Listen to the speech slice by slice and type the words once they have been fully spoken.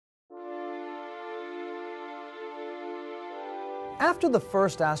After the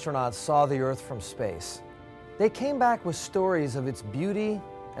first astronauts saw the Earth from space, they came back with stories of its beauty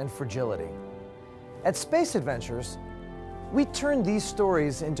and fragility. At Space Adventures, we turned these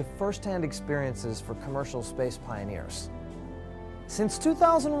stories into first-hand experiences for commercial space pioneers. Since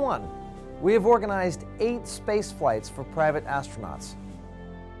 2001, we have organized 8 space flights for private astronauts.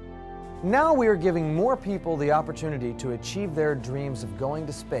 Now we are giving more people the opportunity to achieve their dreams of going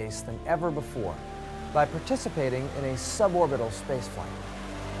to space than ever before by participating in a suborbital spaceflight.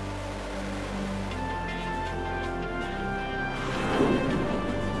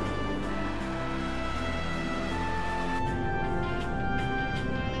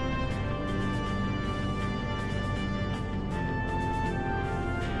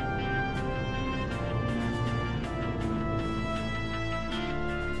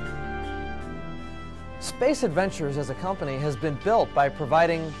 Space Adventures as a company has been built by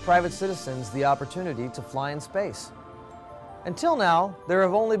providing private citizens the opportunity to fly in space. Until now, there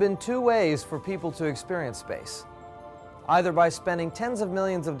have only been 2 ways for people to experience space. Either by spending tens of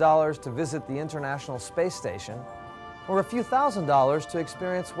millions of dollars to visit the International Space Station, or a few $1,000s to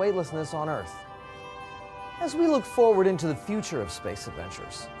experience weightlessness on Earth. As we look forward into the future of Space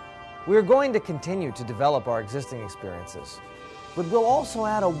Adventures, we are going to continue to develop our existing experiences, but we'll also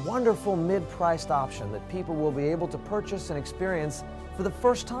add a wonderful mid-priced option that people will be able to purchase and experience for the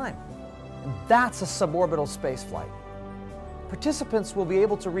first time. And that's a suborbital spaceflight. Participants will be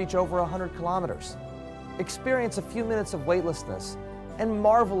able to reach over 100 kilometers, experience a few minutes of weightlessness, and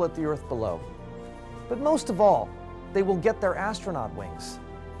marvel at the Earth below. But most of all, they will get their astronaut wings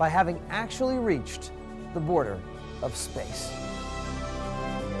by having actually reached the border of space.